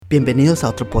Bienvenidos a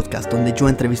otro podcast donde yo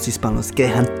entrevisto hispanos que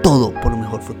dejan todo por un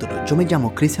mejor futuro. Yo me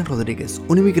llamo Cristian Rodríguez,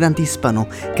 un inmigrante hispano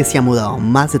que se ha mudado a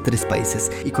más de 3 países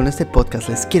y con este podcast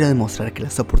les quiero demostrar que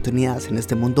las oportunidades en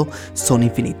este mundo son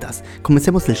infinitas.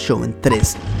 Comencemos el show en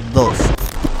 3, 2...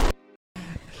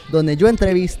 Donde yo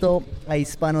entrevisto a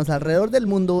hispanos alrededor del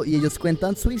mundo y ellos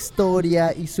cuentan su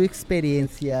historia y sus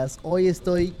experiencias. Hoy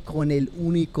estoy con el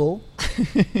único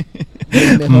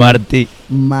Martín.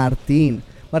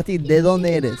 Martín, ¿de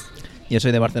dónde eres? Yo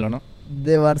soy de Barcelona.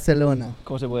 De Barcelona.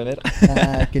 ¿Cómo se puede ver?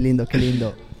 Ah, qué lindo, qué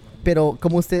lindo. Pero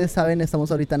como ustedes saben,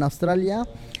 estamos ahorita en Australia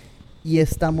y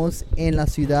estamos en la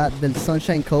ciudad del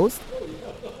Sunshine Coast,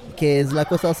 que es la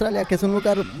costa de Australia, que es un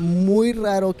lugar muy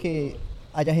raro que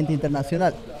haya gente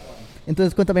internacional.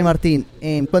 Entonces, cuéntame, Martín,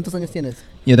 ¿cuántos años tienes?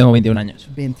 Yo tengo 21 años.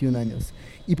 21 años.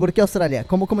 ¿Y por qué Australia?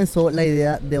 ¿Cómo comenzó la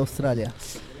idea de Australia?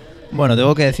 Bueno,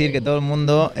 tengo que decir que todo el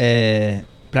mundo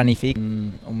planifica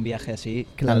un viaje así,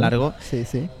 Claro. tan largo, Sí,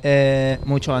 sí.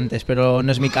 mucho antes, pero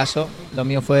no es mi caso. Lo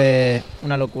mío fue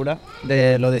una locura.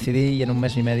 Lo decidí y en un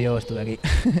mes y medio estuve aquí.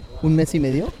 ¿Un mes y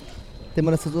medio? ¿Te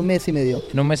demoraste un mes y medio?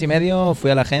 En un mes y medio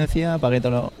fui a la agencia, pagué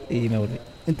todo y me volví.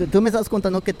 Entonces, tú me estabas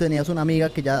contando que tenías una amiga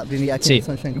que ya vivía aquí en Sí,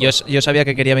 Sunshine Coast. yo sabía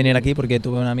que quería venir aquí porque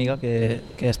tuve una amiga que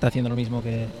está haciendo lo mismo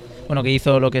que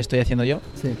hizo lo que estoy haciendo yo.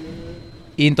 Sí.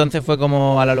 Y entonces fue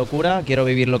como a la locura, quiero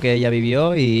vivir lo que ella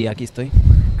vivió y aquí estoy.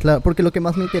 Claro, porque lo que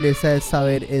más me interesa es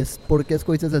saber es por qué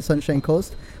escogiste el Sunshine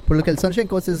Coast. Por lo que el Sunshine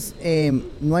Coast es,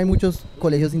 no hay muchos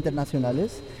colegios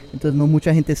internacionales, entonces no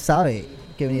mucha gente sabe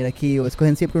que venir aquí o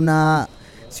escogen siempre una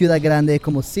ciudad grande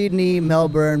como Sydney,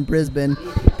 Melbourne, Brisbane,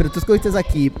 pero tú escogiste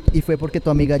aquí y fue porque tu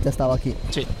amiga ya estaba aquí.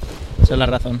 Sí, esa es la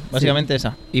razón, básicamente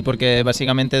esa. Y porque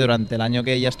básicamente durante el año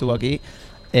que ella estuvo aquí,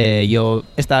 yo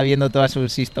estaba viendo todas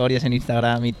sus historias en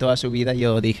Instagram y toda su vida, y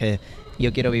yo dije,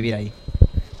 yo quiero vivir ahí.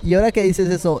 Y ahora que dices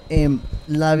eso,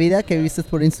 ¿la vida que viste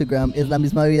por Instagram es la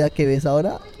misma vida que ves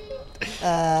ahora?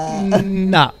 No.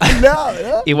 No, ¿no?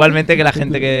 Igualmente que la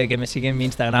gente que me sigue en mi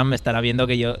Instagram me estará viendo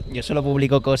que yo solo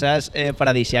publico cosas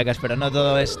paradisíacas, pero no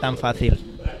todo es tan fácil.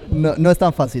 No es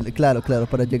tan fácil, claro,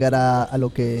 para llegar a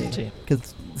lo que, Sí. que es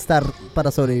estar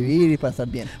para sobrevivir y para estar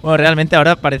bien. Bueno, realmente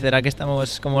ahora parecerá que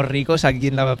estamos como ricos aquí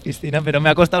en la piscina, pero me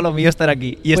ha costado lo mío estar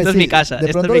aquí. Y esto Pues es sí, mi casa. De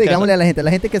esto pronto es mi digámosle casa. a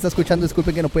la gente que está escuchando,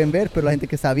 disculpen que no pueden ver, pero la gente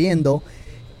que está viendo,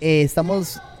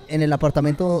 estamos en el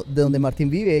apartamento de donde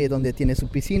Martín vive, donde tiene su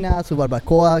piscina, su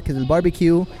barbacoa, que es el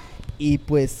barbecue, y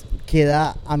pues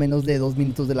queda a menos de 2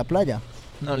 minutos de la playa.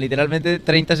 No, literalmente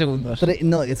 30 segundos.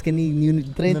 No, es que ni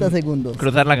 30 segundos.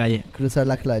 Cruzar la calle. Cruzar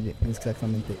la calle,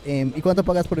 exactamente. ¿Y cuánto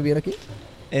pagas por vivir aquí?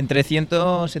 Entre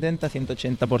 170 y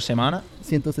 180 por semana.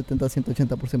 170,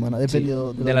 180 por semana,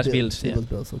 dependiendo de las bills, de yeah. los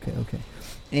bills, ok.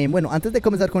 Bueno, antes de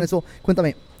comenzar con eso,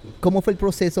 cuéntame, ¿cómo fue el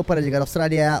proceso para llegar a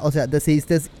Australia? O sea,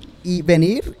 decidiste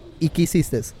venir y ¿qué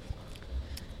hiciste?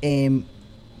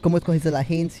 ¿Cómo escogiste la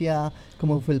agencia?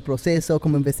 ¿Cómo fue el proceso?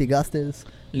 ¿Cómo investigaste?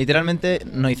 Literalmente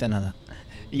no hice nada.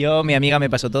 Mi amiga me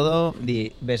pasó todo,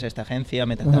 ves a esta agencia,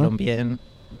 me trataron bien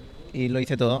y lo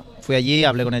hice todo. Fui allí,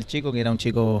 hablé con el chico, que era un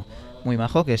chico muy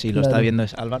majo, que si lo está viendo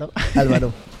es Álvaro.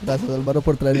 Álvaro, gracias Álvaro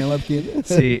por traerme a Martín.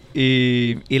 Sí,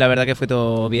 y la verdad que fue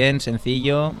todo bien,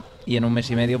 sencillo, y en un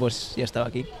mes y medio pues ya estaba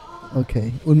aquí. Ok,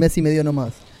 un mes y medio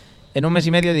nomás. En un mes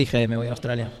y medio dije, me voy a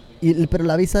Australia. Pero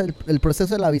la visa, el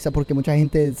proceso de la visa, porque mucha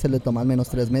gente se le toma al menos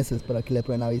 3 meses para que le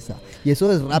prueben la visa. Y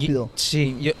eso es rápido.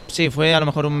 Sí, fue a lo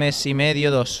mejor un mes y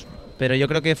medio, 2. Pero yo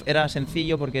creo que era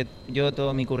sencillo porque yo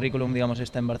todo mi currículum, digamos,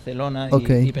 está en Barcelona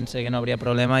y pensé que no habría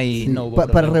problema y no hubo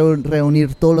Para problema.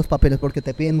 reunir todos los papeles, porque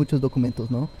te piden muchos documentos,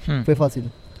 ¿no? Fue fácil.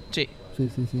 Sí. Sí.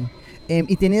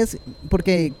 Y tienes,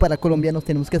 porque para colombianos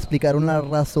tenemos que explicar una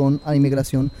razón a la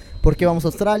inmigración. ¿Por qué vamos a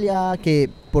Australia?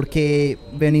 ¿Por qué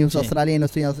venimos a Australia y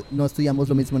no estudiamos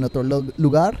lo mismo en otro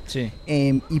lugar? Sí.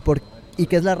 ¿Y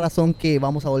qué es la razón que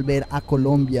vamos a volver a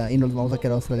Colombia y nos vamos a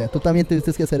quedar a Australia? ¿Tú también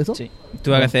tuviste que hacer eso? Sí.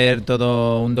 Tuve que hacer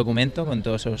todo un documento con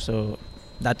todos esos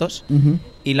datos. Uh-huh.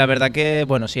 Y la verdad que,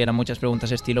 bueno, sí, eran muchas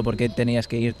preguntas estilo por qué tenías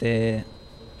que irte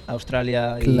a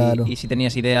Australia Claro. y si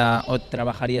tenías idea o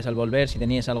trabajarías al volver, si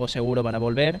tenías algo seguro para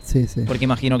volver. Sí. Porque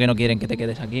imagino que no quieren que te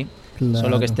quedes aquí, Claro.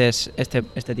 solo que estés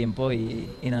este tiempo y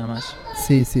nada más.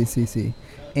 Sí.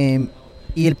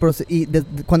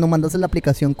 Cuando mandaste la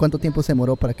aplicación, ¿cuánto tiempo se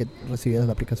demoró para que recibieras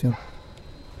la aplicación?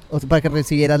 O sea, para que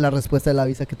recibieras la respuesta de la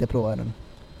visa que te aprobaron.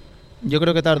 Yo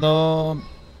creo que tardó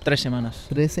 3 semanas.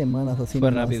 3 semanas, así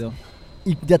Fue nomás. rápido.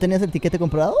 ¿Y ya tenías el tiquete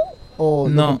comprado? ¿O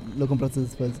No. lo compraste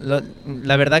después?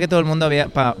 La verdad que todo el mundo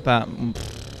había...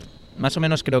 más o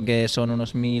menos creo que son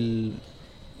unos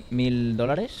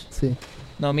 $1,000. Sí.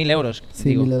 No, 1.000 euros. Sí,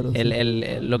 digo, 1.000 euros, sí.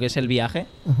 lo que es el viaje.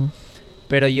 Ajá.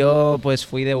 Pero yo pues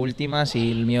fui de últimas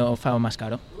y el mío fue más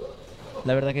caro.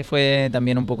 La verdad que fue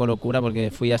también un poco locura porque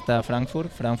fui hasta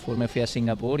Frankfurt me fui a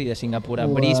Singapur y de Singapur a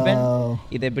Brisbane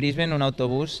y de Brisbane un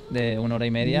autobús de 1 hora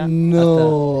y media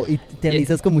No, ¿y te Y-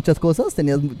 alistas con muchas cosas?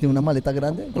 ¿Tenías una maleta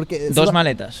grande? Porque eso dos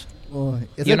maletas Uy,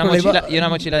 ese es y el problema. una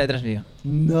mochila detrás mío.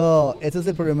 No, ese es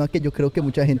el problema que yo creo que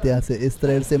mucha gente hace, es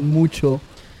traerse mucho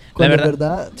La cuando en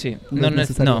verdad, verdad sí, no es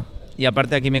necesario. no. Y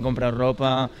aparte aquí me he comprado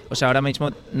ropa, o sea, ahora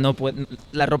mismo no puedo,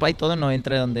 la ropa y todo no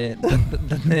entra donde Cuando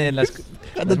las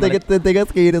maletas. te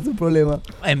tengas que ir es un problema.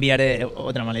 Enviaré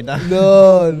otra maleta.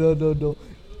 No, no, no, no.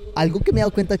 Algo que me he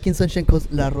dado cuenta aquí en Sunshine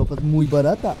Coast, la ropa es muy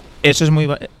barata. Eso es muy...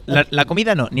 La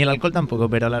comida no, ni el alcohol tampoco,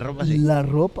 pero la ropa sí. La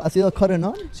ropa, ¿ha sido Cotton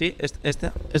On? Sí,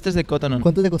 este es de Cotton On.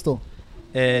 ¿Cuánto te costó?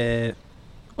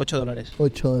 $8.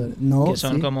 $8. No, Que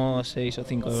son sí. como 6 o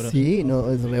 5 euros. Sí, no,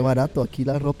 es re barato. Aquí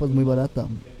la ropa es muy barata.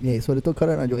 Y sobre todo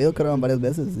Cotton On. Yo he ido a Cotton On varias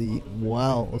veces y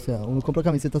wow. O sea, uno compra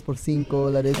camisetas por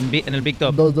 $5, En el Big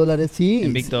Top. $2, sí.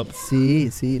 En Big Top. Sí,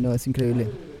 sí, no, es increíble.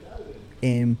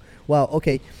 Wow, ok.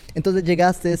 Entonces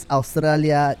llegaste a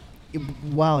Australia. Y,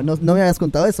 wow, no me habías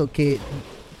contado eso, que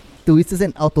tuviste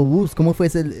en autobús. ¿Cómo fue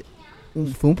ese?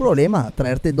 ¿Fue un problema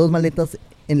traerte 2 maletas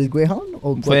en el Greyhound?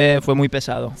 ¿O Fue muy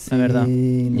pesado, Sí, la verdad.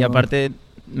 Y no. aparte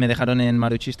me dejaron en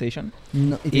Maruchi Station.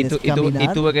 No, Y, tienes que y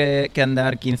caminar? tuve que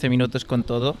andar 15 minutos con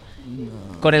todo.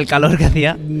 Con el calor que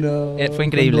hacía. No, Fue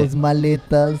increíble. Con 2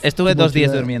 maletas. Estuve tu 2 días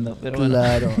mochila. durmiendo, pero bueno.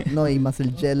 Claro, no, y más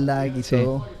el jet lag y Sí.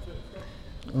 todo.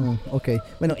 Ok,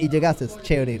 bueno, y llegaste,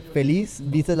 chévere, feliz,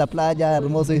 viste la playa,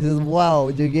 hermoso, y dices,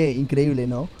 wow, llegué, increíble,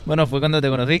 ¿no? Bueno, fue cuando te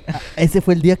conocí. Ese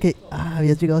fue el día que,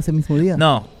 habías llegado ese mismo día.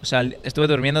 No, o sea, estuve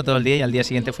durmiendo todo el día y al día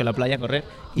siguiente fui a la playa a correr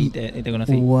y te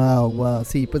conocí. Wow, wow,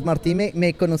 sí, pues Martín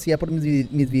me conocía por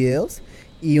mis videos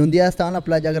y un día estaba en la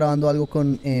playa grabando algo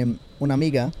con una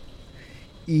amiga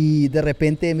y de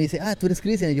repente me dice, tú eres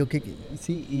Cristian, y yo, ¿qué?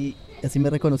 Sí, y así me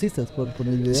reconociste por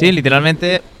el video. Sí,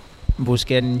 literalmente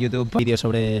busqué en YouTube vídeos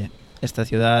sobre esta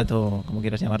ciudad o como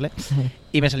quieras llamarle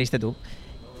y me saliste tú.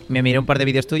 Me miré un par de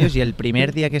vídeos tuyos y el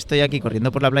primer día que estoy aquí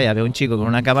corriendo por la playa veo un chico con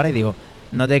una cámara y digo,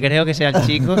 no te creo que sea el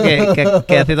chico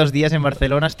que hace 2 días en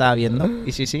Barcelona estaba viendo.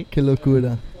 Y sí, sí. Qué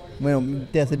locura. Bueno,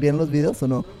 ¿te hacen bien los videos o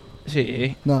no?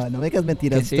 Sí. No me digas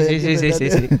mentiras. Sí,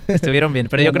 sí. Estuvieron bien,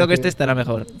 pero yo creo que este estará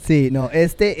mejor. Sí, no,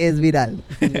 este es viral.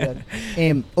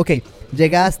 Ok,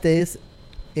 llegaste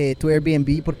tu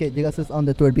Airbnb, porque llegaste a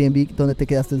donde tu Airbnb, donde te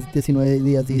quedaste 19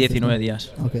 días. Dijiste, 19 ¿no?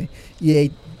 días. Ok, y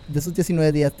de esos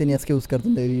 19 días tenías que buscar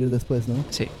dónde vivir después, ¿no?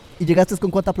 Sí. ¿Y llegaste con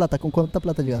cuánta plata? ¿Con cuánta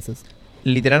plata llegaste?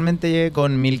 Literalmente llegué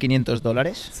con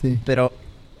 $1.500, Sí. pero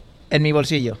en mi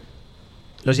bolsillo.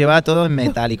 Los llevaba todo en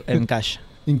metálico, en cash.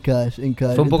 En cash. Fue un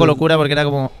poco Entonces, locura porque era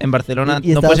como en Barcelona ¿Y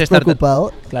no estabas puedes estar...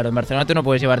 preocupado? Claro, en Barcelona tú no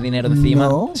puedes llevar dinero encima.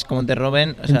 No. Es como te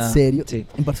roben. O sea, ¿En serio? Sí,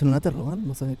 ¿En Barcelona te roban?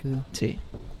 No sabía que... sí,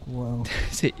 Wow.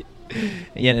 sí.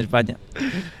 Y en España.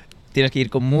 Tienes que ir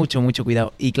con mucho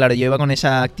cuidado. Y claro, yo iba con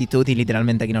esa actitud y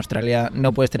literalmente aquí en Australia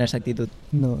no puedes tener esa actitud.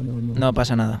 No. No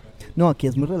pasa nada. No, aquí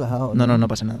es muy relajado. No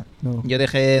pasa nada. No. Yo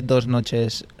dejé 2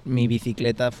 noches mi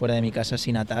bicicleta fuera de mi casa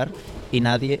sin atar y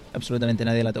absolutamente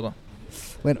nadie la tocó.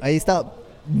 Bueno, ahí está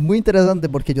muy interesante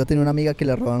porque yo tenía una amiga que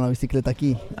le robaron una bicicleta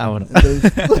aquí. Ah, bueno.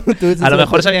 Entonces, tú dices, A lo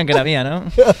mejor sabían que era mía, ¿no?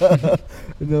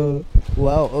 No.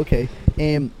 Wow, ok.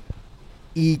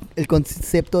 Y el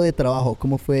concepto de trabajo,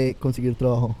 ¿cómo fue conseguir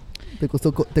trabajo? ¿Te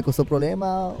costó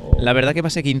problema? O... La verdad que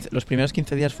pasé los primeros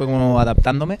 15 días fue como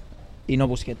adaptándome y no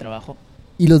busqué trabajo.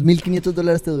 ¿Y los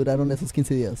 $1,500 te duraron esos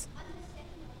 15 días?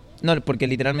 No, porque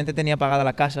literalmente tenía pagada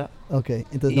la casa Ok,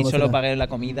 entonces y no más solo era. pagué la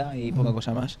comida y poca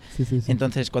cosa más. Sí.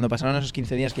 Entonces, cuando pasaron esos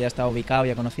 15 días que ya estaba ubicado,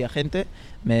 ya conocía gente,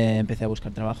 me empecé a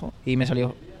buscar trabajo y me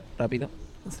salió rápido.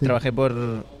 Sí. Trabajé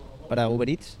para Uber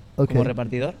Eats Ok. como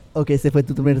repartidor. Ok, ese fue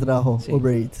tu primer trabajo, Sí.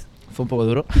 Uber Eats. Fue un poco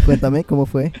duro. Y cuéntame, ¿cómo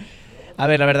fue? A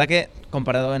ver, la verdad que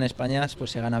comparado en España,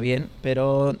 pues se gana bien,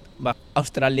 pero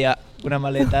Australia, una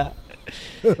maleta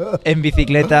en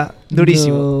bicicleta,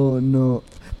 durísimo. No.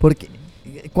 Porque,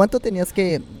 ¿cuánto tenías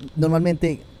que,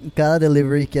 normalmente, cada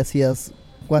delivery que hacías,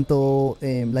 cuánto,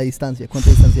 la distancia, cuánta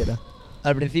distancia era?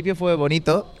 Al principio fue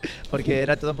bonito porque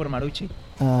era todo por Maruchi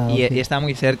Ok, y estaba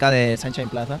muy cerca de Sunshine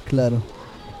Plaza, claro.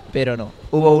 pero no.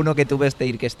 Hubo uno que tuve que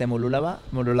ir que es de Mooloolaba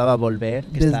volver.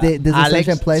 Que Desde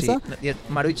Sunshine Plaza. Sí,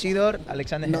 Maroochydore,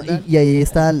 Alexander No, Headland, y ahí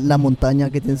está la montaña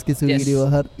que tienes que subir Yes. y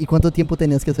bajar. ¿Y cuánto tiempo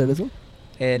tenías que hacer eso?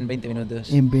 en 20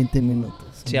 minutos. En 20 minutos.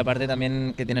 Sí, aparte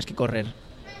también que tienes que correr.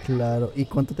 Claro. ¿Y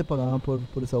cuánto te pagaban por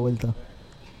esa vuelta?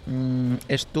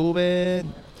 Estuve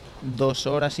 2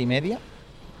 horas y media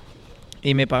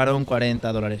y me pagaron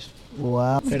 $40.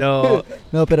 Wow. Pero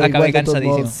No, pero acabé igual de todos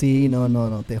cansadísimo. modos, sí,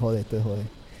 no, te jode.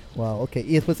 Wow, ok.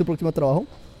 ¿Y después tu próximo trabajo?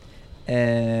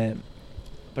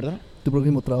 ¿Perdón? ¿Tu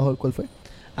próximo trabajo cuál fue?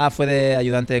 Fue de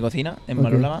ayudante de cocina en Ok.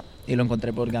 Malolama y lo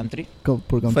encontré por Gumtree. Por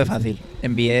Fue Gumtree, fácil.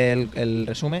 Envié el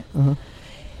resumen Ajá.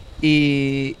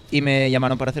 y me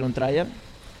llamaron para hacer un trial.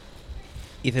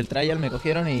 Hice el trial, me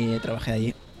cogieron y trabajé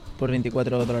allí por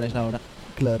 $24 la hora.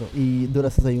 Claro. ¿Y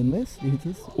duraste ahí un mes,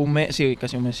 dijiste? Un mes, sí,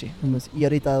 casi un mes, sí. Un mes. ¿Y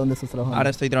ahorita dónde estás trabajando? Ahora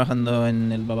estoy trabajando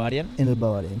en el Bavarian. En el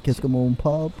Bavarian, que es como un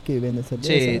pub que vende cerveza.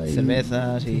 Sí,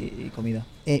 cervezas y comida.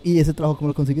 ¿Y ese trabajo cómo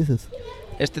lo conseguiste?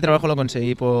 Este trabajo lo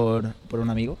conseguí por un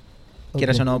amigo.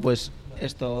 Quieras Ok. o no, pues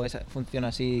esto funciona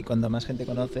así, cuando más gente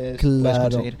conoces, puedes Claro,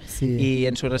 conseguir. sí. Y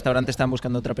en su restaurante están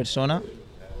buscando otra persona,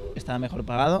 estaba mejor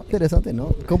pagado. Interesante, ¿no?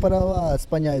 Comparado a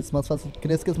España, ¿es más fácil?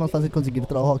 ¿Crees que es más fácil conseguir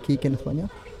trabajo aquí que en España?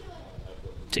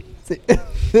 Sí. Sí,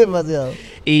 demasiado.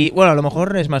 Y bueno, a lo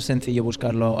mejor es más sencillo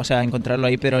buscarlo, o sea, encontrarlo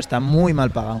ahí, pero está muy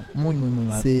mal pagado, muy, muy, muy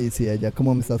mal. Sí, sí, allá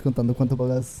como me estás contando, ¿cuánto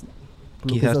pagas? por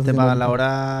lo que Quizás estás te haciendo pagan la ahorita?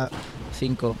 hora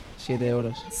 5, 7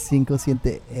 euros. 5,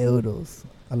 7 euros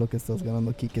a lo que estás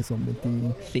ganando aquí, que son 20,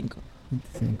 5.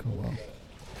 25, wow.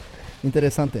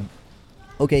 Interesante.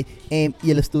 Ok, ¿y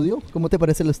el estudio? ¿Cómo te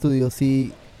parece el estudio?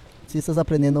 Si estás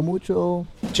aprendiendo mucho,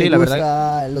 Sí, ¿te la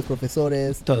gusta los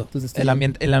profesores? Todo. tus El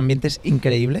estudiantes? ambiente es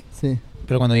increíble, Sí.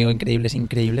 pero cuando digo increíble,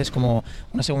 es como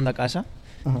una segunda casa.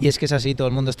 Ajá, Y es que es así, todo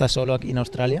el mundo está solo aquí en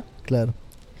Australia. claro.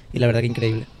 Y la verdad que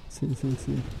increíble. Sí, sí,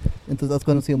 sí. Entonces, ¿has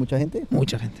conocido mucha gente?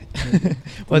 Mucha gente. Pues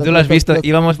Pues tú lo has visto,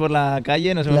 íbamos por la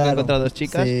calle, nos hemos Claro. encontrado dos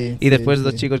chicas Sí, y sí, después sí.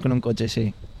 dos chicos con un coche,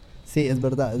 sí. Sí, es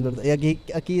verdad, es verdad. Y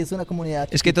aquí es una comunidad. Es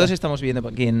que chiquita. todos estamos viviendo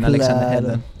aquí en Alexander Claro.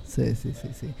 Heldon. Sí, sí, sí,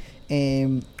 sí.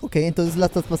 Ok, entonces la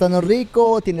estás pasando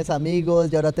rico, tienes amigos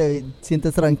y ahora te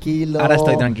sientes tranquilo. Ahora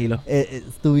estoy tranquilo. Es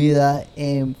tu vida.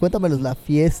 Cuéntamelos la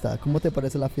fiesta. ¿Cómo te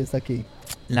parece la fiesta aquí?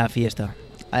 La fiesta.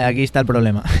 Aquí está el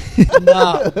problema.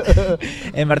 No.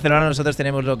 En Barcelona nosotros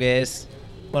tenemos lo que es...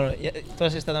 Bueno, ¿tú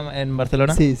has estado en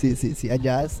Barcelona? Sí, sí, sí, sí.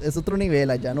 Allá es otro nivel,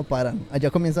 allá no paran. Allá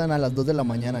comienzan a las 2 de la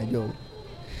mañana.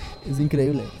 Es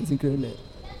increíble, es increíble.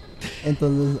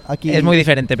 Entonces aquí... Es muy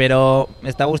diferente, pero me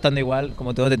está gustando igual,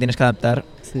 como todo te tienes que adaptar.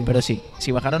 Sí. Pero sí,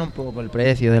 si bajaran un poco el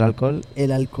precio del alcohol...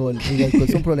 El alcohol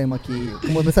es un problema aquí.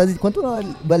 Como me estás diciendo, ¿cuánto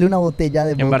vale una botella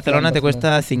de vodka En Barcelona te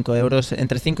Barcelona? cuesta 5 euros,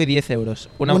 entre 5 y 10 euros.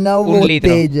 Una un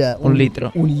litro. botella. Un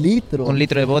litro. Un litro. Un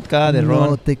litro de vodka, de No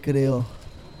ron. te creo.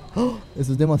 ¡Oh!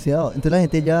 Eso es demasiado. Entonces la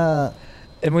gente ya...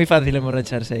 Es muy fácil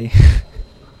emborracharse ahí.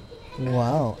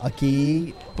 Wow.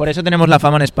 Aquí... Por eso tenemos la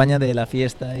fama en España de la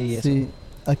fiesta y eso. Sí.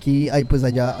 Aquí, hay, pues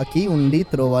allá, aquí un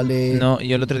litro vale No,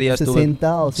 yo el otro día estuve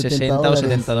 60 o 70 60 o dólares.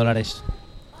 70 dólares.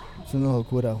 Es una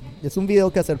locura. Es un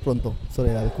video que hacer pronto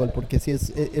sobre el alcohol, porque sí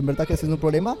es, en verdad que sí es un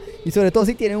problema. Y sobre todo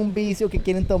si tienen un vicio que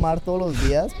quieren tomar todos los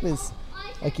días, pues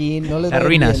aquí no les va a ir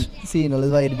Arruinas. bien. Sí, no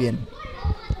les va a ir bien.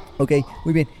 Ok,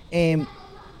 muy bien.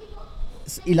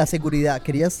 Y la seguridad,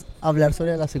 querías hablar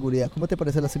sobre la seguridad. ¿Cómo te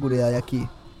parece la seguridad de aquí?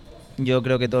 Yo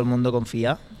creo que todo el mundo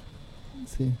confía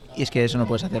Sí. y es que eso no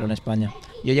puedes hacerlo en España.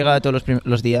 Yo llegaba todos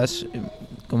los días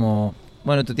como...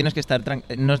 Bueno, tú tienes que estar...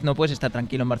 No puedes estar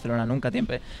tranquilo en Barcelona nunca.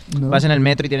 ¿No? Vas en el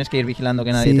metro y tienes que ir vigilando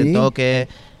que nadie ¿Sí? te toque.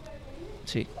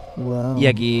 Sí. Wow. Y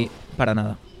aquí, para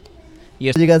nada. Y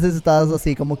es- Llegaste, estabas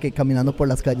así como que caminando por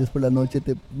las calles por la noche,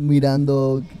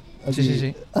 mirando. Así. Sí,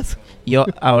 sí, sí. Yo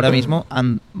ahora mismo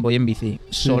voy en bici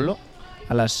Sí. solo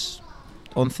a las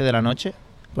 11 de la noche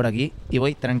por aquí y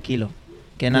voy tranquilo.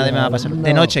 Que nada me va a Claro, pasar. no.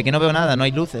 De noche, que no veo nada, no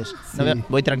hay luces. No Sí.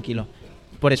 voy tranquilo.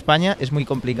 Por España es muy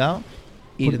complicado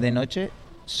ir de noche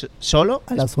solo.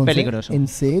 A las Es 11. peligroso. ¿En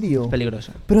serio? Es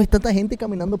peligroso. Pero hay tanta gente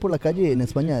caminando por la calle en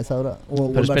España a esa hora. O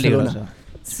Pero en es Barcelona. peligroso.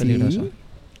 Es ¿Sí? peligroso.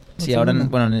 Sí, No ahora sabía.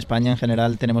 bueno, en España en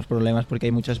general tenemos problemas porque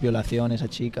hay muchas violaciones a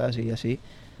chicas y así.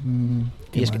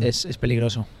 Qué Y mal. es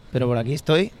peligroso. Pero por aquí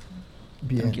estoy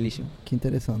Bien. tranquilísimo. Qué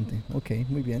interesante. Ok,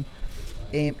 muy bien.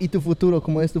 ¿Y tu futuro?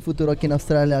 ¿Cómo es tu futuro aquí en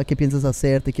Australia? ¿Qué piensas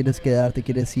hacer? ¿Te quieres quedar? ¿Te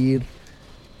quieres ir?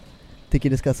 ¿Te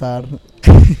quieres casar?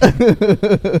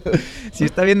 Si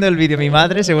está viendo el vídeo mi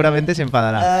madre, seguramente se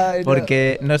enfadará. Ay, no.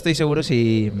 Porque no estoy seguro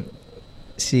si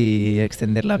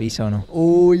extender la visa o no.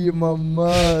 Uy,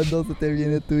 mamá, no se te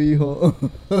viene tu hijo.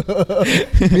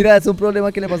 Mira, es un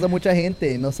problema que le pasa a mucha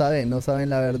gente. No saben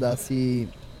la verdad si...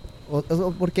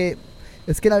 porque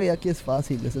es que la vida aquí es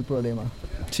fácil, es el problema.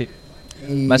 Sí.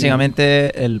 Y-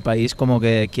 Básicamente el país como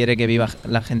que quiere que viva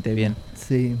la gente bien.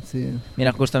 Sí, sí.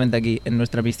 Mira, justamente aquí, en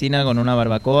nuestra piscina con una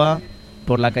barbacoa,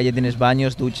 por la calle tienes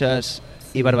baños, duchas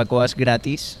y barbacoas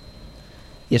gratis.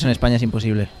 Y eso en España es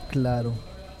imposible. Claro.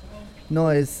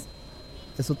 No, es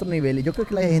otro nivel. Y yo creo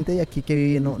que la gente de aquí que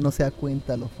vive no se da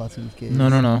cuenta lo fácil que es.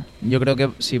 No. Yo creo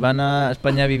que si van a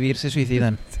España a vivir se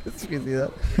suicidan. Se suicida.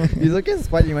 Y eso que es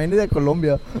España, imagínate a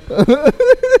Colombia.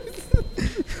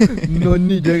 No,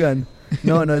 ni llegan.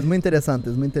 No, es muy interesante,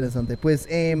 es muy interesante. Pues,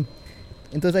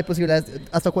 Entonces hay posibilidades.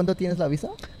 ¿Hasta cuándo tienes la visa?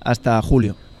 Hasta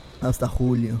julio. Hasta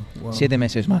julio. Wow. 7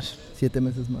 meses más. 7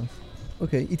 meses más.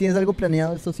 Ok. ¿Y tienes algo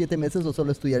planeado estos 7 meses o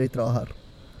solo estudiar y trabajar?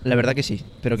 La verdad que sí,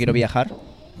 pero quiero viajar.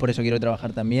 Por eso quiero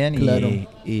trabajar también Claro.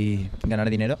 y ganar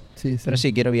dinero. Sí, sí. Pero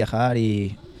sí, quiero viajar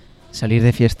y salir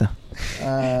de fiesta.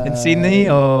 Ah, ¿En Sydney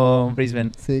o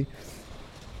Brisbane? Sí.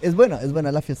 Es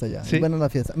buena la fiesta ya. Sí. Es buena la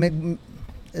fiesta.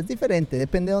 Es diferente,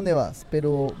 depende de dónde vas,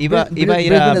 pero... Iba a ir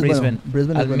a es bueno. Brisbane,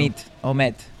 Brisbane es al bueno. Meet o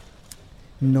Met.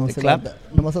 No ¿El sé, club?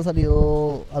 nomás ha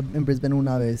salido en Brisbane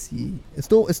una vez y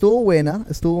estuvo buena,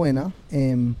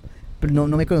 pero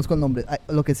no me conozco el nombre.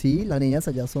 Lo que sí, las niñas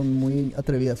allá son muy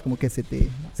atrevidas, como que se te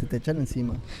echan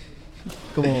encima.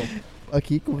 Como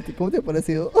aquí, ¿cómo te ha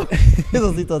parecido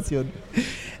esa situación?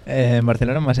 En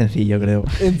Barcelona es más sencillo, creo.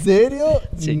 ¿En serio?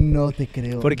 Sí. No te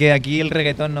creo. Porque aquí el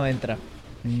reggaetón no entra.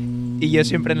 Y yo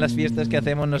siempre en las fiestas que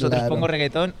hacemos nosotros Claro. pongo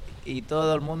reggaetón y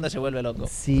todo el mundo se vuelve loco.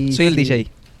 Sí, Soy el sí. DJ.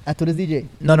 Ah, ¿tú eres DJ?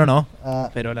 No. Ah,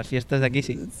 Pero las fiestas de aquí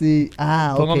sí. sí.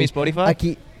 Ah, Pongo ok. mi Spotify.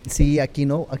 Aquí, sí, aquí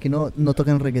no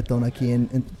tocan reggaetón. Aquí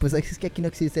pues es que aquí no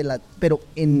existe pero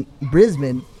en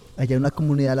Brisbane allá hay una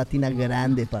comunidad latina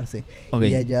grande, parce. Ok,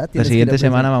 Y allá la tienes que ir a siguiente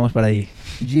Brisbane. semana vamos para ahí.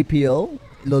 GPO,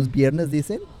 los viernes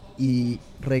dicen, y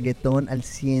reggaetón al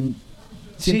 100,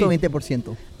 Sí.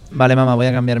 120%. Vale, mamá, voy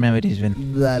a cambiarme a Brisbane.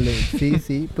 Dale,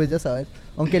 sí, pues ya sabes.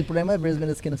 Aunque el problema de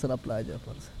Brisbane es que no está la playa,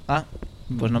 parce. Ah,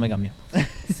 pues no me cambio.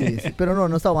 Sí, pero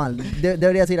no está mal.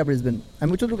 Deberías ir a Brisbane. Hay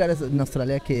muchos lugares en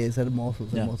Australia que es hermosos,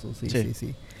 Ya.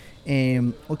 sí.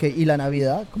 Ok, ¿y la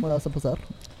Navidad? ¿Cómo la vas a pasar?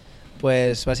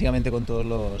 Pues básicamente con todos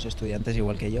los estudiantes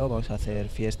igual que yo, vamos a hacer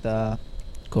fiesta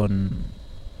con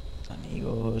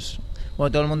amigos.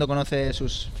 Bueno, todo el mundo conoce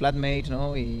sus flatmates,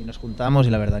 ¿no? Y nos juntamos y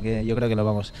la verdad que yo creo que lo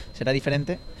vamos. Será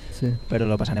diferente, Sí, pero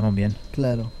lo pasaremos bien.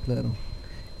 claro.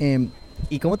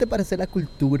 ¿Y cómo te parece la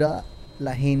cultura,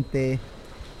 la gente,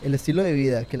 el estilo de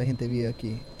vida que la gente vive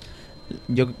aquí?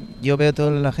 Yo veo toda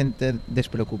la gente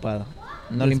despreocupada.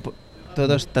 No le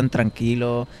todo es tan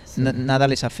tranquilo, Sí. nada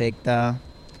les afecta.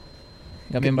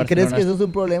 En cambio, en ¿Crees Barcelona que eso es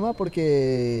un problema?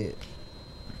 Porque...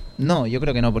 No, yo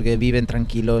creo que no, porque viven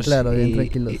tranquilos. Claro, viven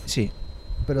tranquilos. Sí.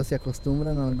 Pero se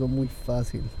acostumbran a algo muy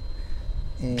fácil.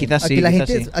 Quizás aquí sí, la quizás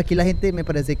gente, sí. Aquí la gente me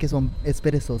parece que es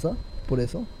perezosa, por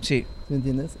eso. Sí. ¿Me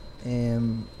entiendes?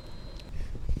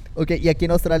 Ok, y aquí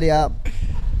en Australia,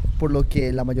 por lo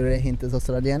que la mayoría de gente es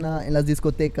australiana, en las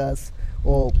discotecas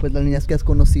o pues las niñas que has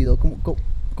conocido,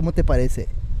 ¿cómo te parece?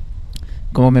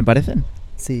 ¿Cómo me parecen?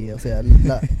 Sí, o sea,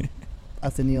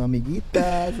 ¿has tenido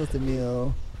amiguitas? ¿Has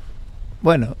tenido...?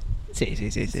 Bueno, sí.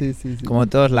 Sí. Como en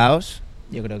todos lados,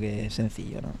 yo creo que es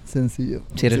sencillo, ¿no? Sencillo.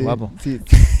 Si eres Sí, guapo. Sí,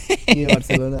 y de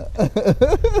Barcelona.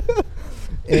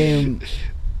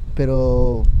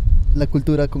 Pero la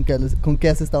cultura con que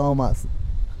has estado más,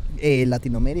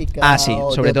 Latinoamérica. Ah, sí,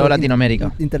 o sobre de todo otro-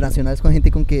 Latinoamérica. Internacionales con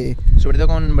gente con que Sobre todo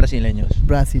con brasileños.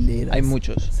 brasileras. Hay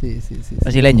muchos. Sí.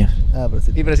 Brasileños. Ah,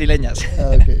 Y brasileños. brasileñas.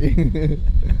 Ah, ok.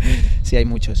 Sí, hay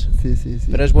muchos. sí.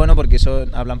 Pero es bueno porque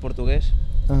hablan portugués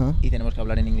Ajá. y tenemos que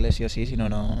hablar en inglés sí o sí, si no,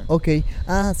 no... Ok.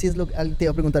 Ah, sí, te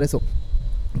iba a preguntar eso.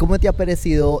 ¿Cómo te ha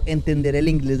parecido entender el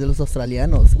inglés de los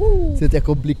australianos? ¿Se te ha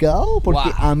complicado? Porque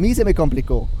Guau. a mí se me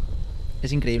complicó.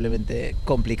 Es increíblemente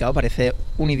complicado, parece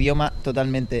un idioma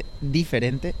totalmente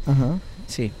diferente. Ajá.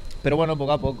 Sí, pero bueno,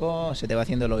 poco a poco se te va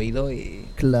haciendo el oído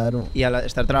Claro. y al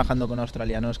estar trabajando con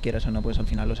australianos, quieras o no, pues al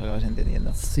final los acabas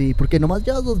entendiendo. Sí, porque nomás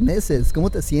llevas 2 meses. ¿Cómo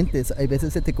te sientes? ¿Hay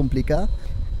veces se te complica?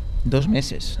 2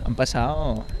 meses, han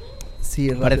pasado... Sí,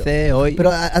 rápido. Parece hoy...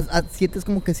 Pero sientes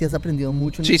como que sí has aprendido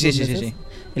mucho en Sí. estos meses?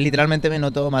 Literalmente me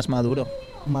noto más maduro.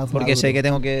 Más Porque sé maduro. que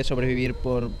tengo que sobrevivir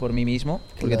por mí mismo,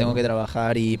 porque Claro. tengo que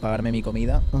trabajar y pagarme mi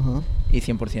comida. Ajá. Y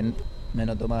 100% me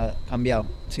noto más cambiado.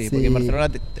 Sí, Sí. porque en Barcelona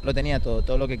lo tenía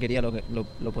todo lo que quería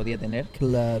lo podía tener.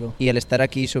 Claro. Y al estar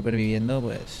aquí superviviendo,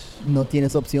 pues... No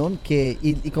tienes opción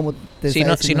y como te Si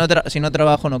estaba no, diciendo- si no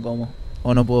trabajo, no como.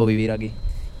 O no puedo vivir aquí.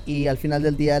 Y al final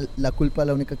del día la culpa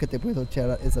la única que te puedes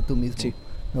echar es a tú mismo. Sí.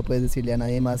 No puedes decirle a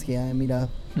nadie más que, "Ay, mira,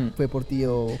 fue por ti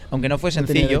o... Aunque no fue no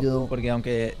tener sencillo, ayuda". porque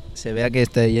aunque se vea que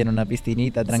estoy en una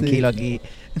piscinita, tranquilo aquí.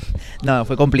 No,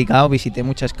 fue complicado, visité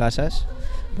muchas casas.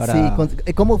 Para...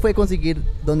 Sí, ¿cómo fue conseguir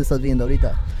dónde estás viviendo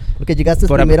ahorita? Porque llegaste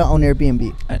Por primero a un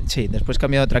Airbnb. Sí, después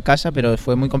cambié a otra casa, pero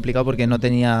fue muy complicado porque no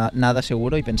tenía nada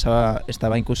seguro y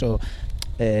estaba incluso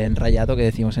enrayado, que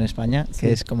decimos en España, Sí.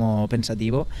 que es como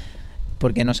pensativo,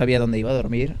 porque no sabía dónde iba a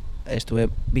dormir. Estuve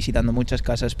visitando muchas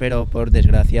casas, pero por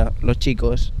desgracia los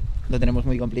chicos lo tenemos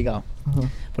muy complicado. Ajá.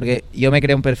 Porque yo me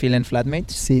creé un perfil en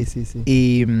Flatmates Sí.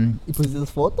 y... ¿Y pusiste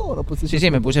foto o no pusiste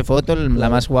Sí, me foto? puse foto, la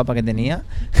Claro. más guapa que tenía,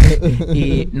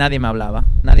 y nadie me hablaba,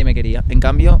 nadie me quería. En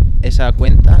cambio, esa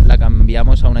cuenta la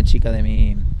cambiamos a una chica de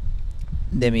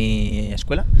de mi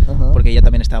escuela, Ajá. porque ella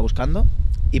también estaba buscando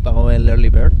y pagó el Early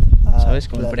Bird, ¿sabes?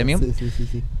 Con Claro, el premium.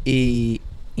 Sí. Y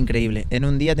increíble. En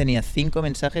un día tenía 5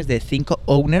 mensajes de 5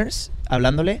 owners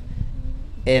hablándole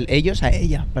ellos a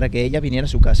ella para que ella viniera a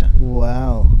su casa.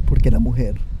 Wow, porque era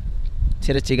mujer. Si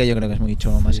eres chica yo creo que es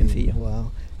mucho más Sí, sencillo.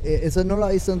 Wow. Eso no lo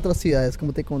he visto en otras ciudades,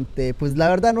 como te conté. Pues la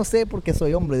verdad no sé porque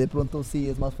soy hombre, de pronto sí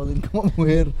es más fácil como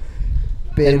mujer.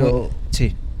 Pero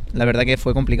Sí, la verdad que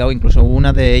fue complicado. Incluso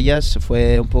una de ellas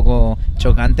fue un poco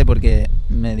chocante porque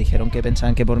me dijeron que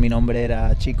pensaban que por mi nombre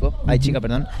era chica,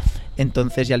 perdón.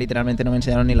 Entonces ya literalmente no me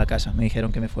enseñaron ni la casa, me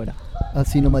dijeron que me fuera.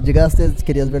 así nomás llegaste,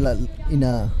 querías verla y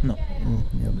nada. No.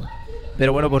 Mierda.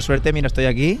 Pero bueno, por suerte, mira, estoy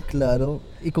aquí Claro.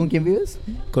 ¿Y con quién vives?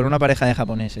 con una pareja de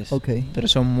japoneses. Ok. Pero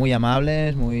son muy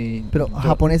amables, muy... ¿Pero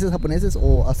japoneses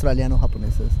o australianos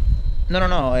japoneses? No,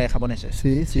 japoneses.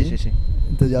 Sí. Sí.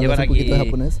 Entonces ya Llevan hablas un poquito de aquí-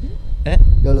 japonés. ¿Eh?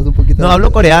 ¿Ya hablas un poquito No, de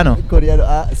hablo coreano. Coreano,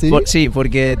 sí. Sí,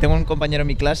 porque tengo un compañero en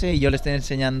mi clase y yo le estoy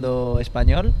enseñando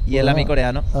español y él a mí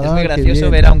coreano. Es muy qué gracioso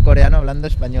bien. ver a un coreano hablando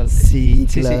español. Sí,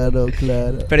 Sí. claro.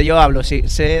 Pero yo hablo, sí.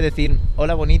 Sé decir,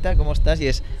 hola bonita, ¿cómo estás? Y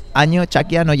es año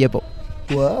chakia no yepo.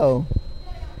 Wow.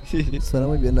 Sí. Suena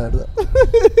muy bien, la verdad.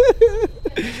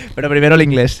 Pero primero el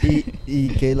inglés. ¿Y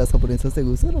qué? ¿Las japonesas te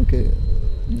gustan o qué?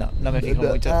 No me fijo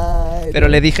mucho. Ay, Pero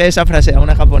no. le dije esa frase a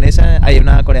una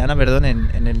una coreana, perdón,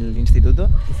 en el instituto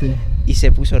Sí. y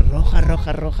se puso roja.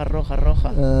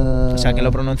 O sea, que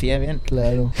lo pronuncié pronuncié bien.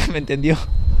 Claro. Me entendió.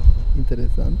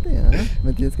 Interesante,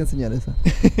 Me tienes que enseñar esa.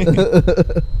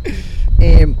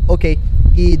 Ok,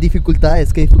 ¿y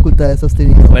dificultades? ¿Qué dificultades has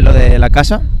tenido? Fue lo de la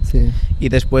casa Sí. y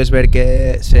después ver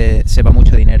que se va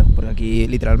mucho dinero, porque aquí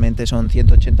literalmente son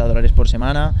 $180 por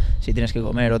semana, si tienes que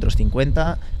comer otros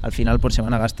 50, al final por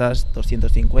semana gastas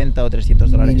 250 o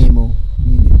 $300. Mínimo,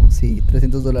 sí,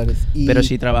 $300. Pero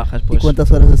si trabajas, ¿Y pues... cuántas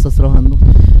horas estás trabajando?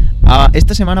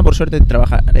 Esta semana por suerte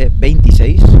trabajaré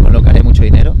 26, con lo que haré mucho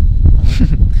dinero.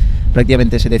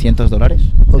 Prácticamente $700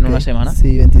 en Ok, una semana.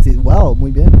 Sí, 26. Wow,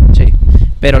 muy bien. Sí.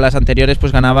 Pero las anteriores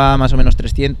pues ganaba más o menos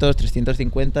 300,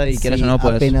 350 y quieras o no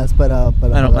pues... apenas para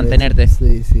bueno, pagar mantenerte. eso.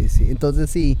 Sí. Entonces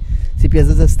sí, si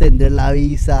piensas extender la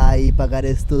visa y pagar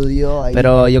estudio... ahí-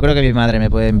 Pero yo creo que mi madre me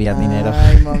puede enviar dinero.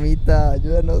 Ay, mamita,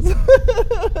 ayúdanos.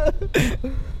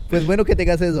 Pues bueno que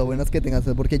tengas eso,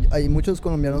 porque hay muchos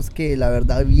colombianos que la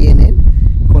verdad vienen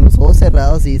con los ojos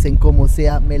cerrados y dicen como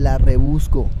sea, me la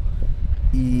rebusco.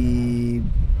 Y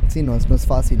sí, no es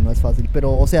fácil,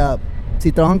 pero o sea,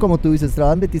 si trabajan como tú dices,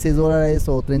 trabajan 26 horas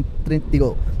o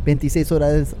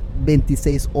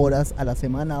 26 horas a la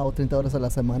semana o 30 horas a la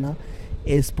semana,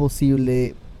 es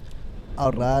posible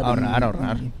ahorrar.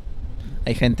 Ahorrar.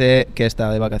 Hay gente que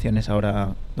está de vacaciones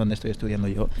ahora donde estoy estudiando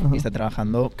yo Ajá. y está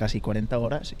trabajando casi 40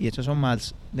 horas y eso son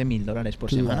más de $1.000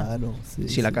 por semana. Claro, sí,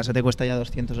 Si la sí. casa te cuesta ya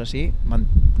 200 así,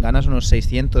 ganas unos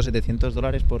 600,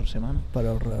 $700 por semana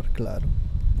Para ahorrar, claro.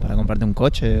 para comprarte un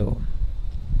coche o...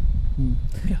 Mm.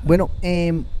 Bueno,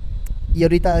 y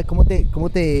ahorita, ¿cómo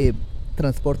te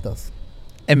transportas?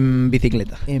 En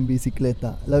bicicleta. En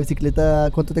bicicleta. ¿La bicicleta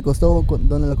cuánto te costó?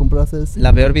 ¿Dónde la compraste?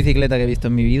 La peor bicicleta que he visto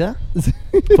en mi vida,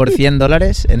 por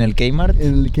 $100 en el Kmart.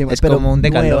 Es pero como un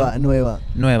Decathlon. Nueva,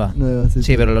 sí.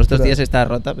 Sí, pero los 2 días está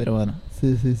rota, pero bueno.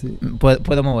 Sí.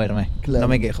 Puedo moverme, Claro. no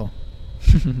me quejo.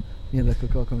 Mierda, creo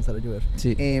que va a comenzar a llover.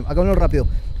 Sí. Hagámoslo rápido.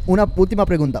 Una última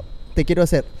pregunta. Te quiero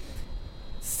hacer.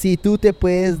 Si tú te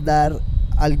puedes dar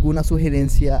alguna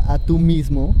sugerencia a tú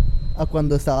mismo, a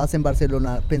cuando estabas en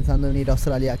Barcelona pensando en ir a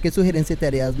Australia, ¿qué sugerencia te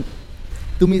harías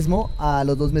tú mismo a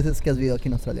los 2 meses que has vivido aquí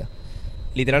en Australia?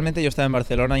 Literalmente yo estaba en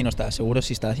Barcelona y no estaba seguro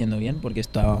si estaba haciendo bien porque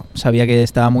sabía que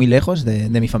estaba muy lejos de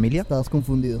mi familia. Estabas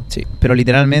confundido. Sí, pero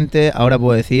literalmente ahora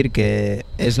puedo decir que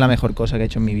es la mejor cosa que he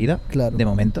hecho en mi vida, Claro. de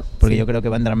momento, porque Sí. yo creo que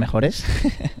vendrán mejores.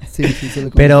 Sí, se lo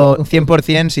Pero conozco.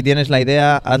 100% si tienes la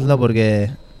idea, hazlo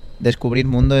porque descubrir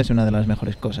mundo es una de las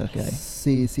mejores cosas que hay.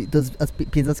 Sí. Entonces,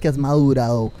 piensas que has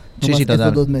madurado Sí, nomás total.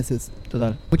 estos 2 meses.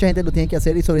 Total. Mucha gente lo tiene que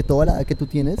hacer y sobre todo a la edad que tú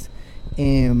tienes,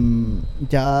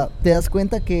 ya te das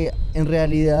cuenta que en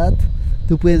realidad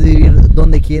tú puedes vivir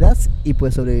donde quieras y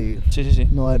puedes sobrevivir. Sí.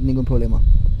 No va a haber ningún problema.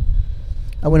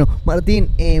 Bueno, Martín,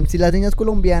 si las niñas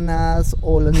colombianas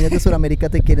o las niñas de Sudamérica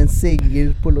te quieren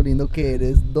seguir por lo lindo que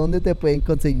eres, ¿dónde te pueden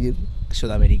conseguir?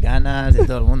 Sudamericanas, de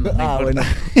todo el mundo. No importa. Bueno.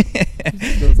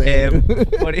 No sé.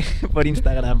 Por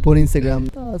Instagram. Por Instagram.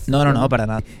 No, para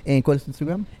nada. ¿Cuál es tu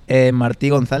Instagram? Martí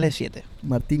González 7.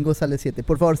 Martín González 7.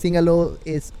 Por favor, síngalo.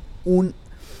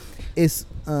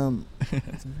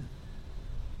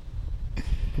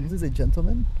 ¿Cómo se dice?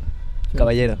 ¿Gentleman?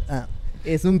 Caballero.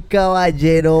 Es un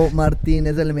caballero, Martín,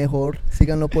 es el mejor.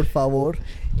 síganlo por favor.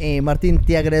 Martín,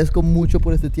 te agradezco mucho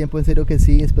por este tiempo, en serio que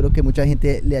sí, espero que mucha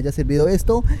gente le haya servido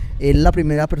esto. Es la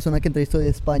primera persona que entrevisto de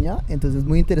España, entonces es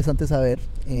muy interesante saber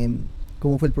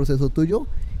cómo fue el proceso tuyo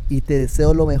y te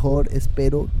deseo lo mejor,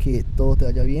 espero que todo te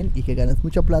vaya bien y que ganes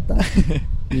mucha plata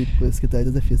y pues que te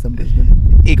vayas de fiesta en Brisbane.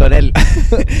 Y con él,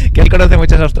 que él conoce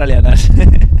muchas australianas.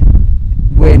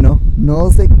 Bueno,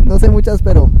 no sé muchas,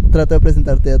 pero trato de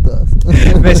presentarte a todas.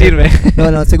 Me sirve.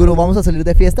 No, seguro vamos a salir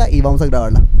de fiesta y vamos a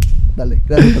grabarla. Dale,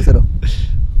 gracias, parcero.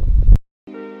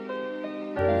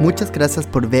 Muchas gracias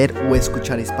por ver o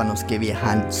escuchar Hispanos que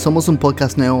Viajan. Somos un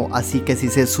podcast nuevo, así que si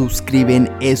se suscriben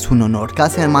es un honor. Cada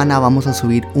semana vamos a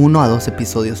subir 1 a 2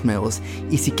 episodios nuevos.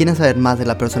 Y si quieren saber más de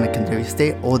la persona que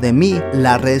entrevisté o de mí,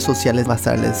 las redes sociales va a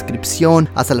estar en la descripción.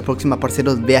 Hasta la próxima,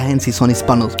 parceros. Viajen si son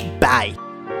hispanos. Bye.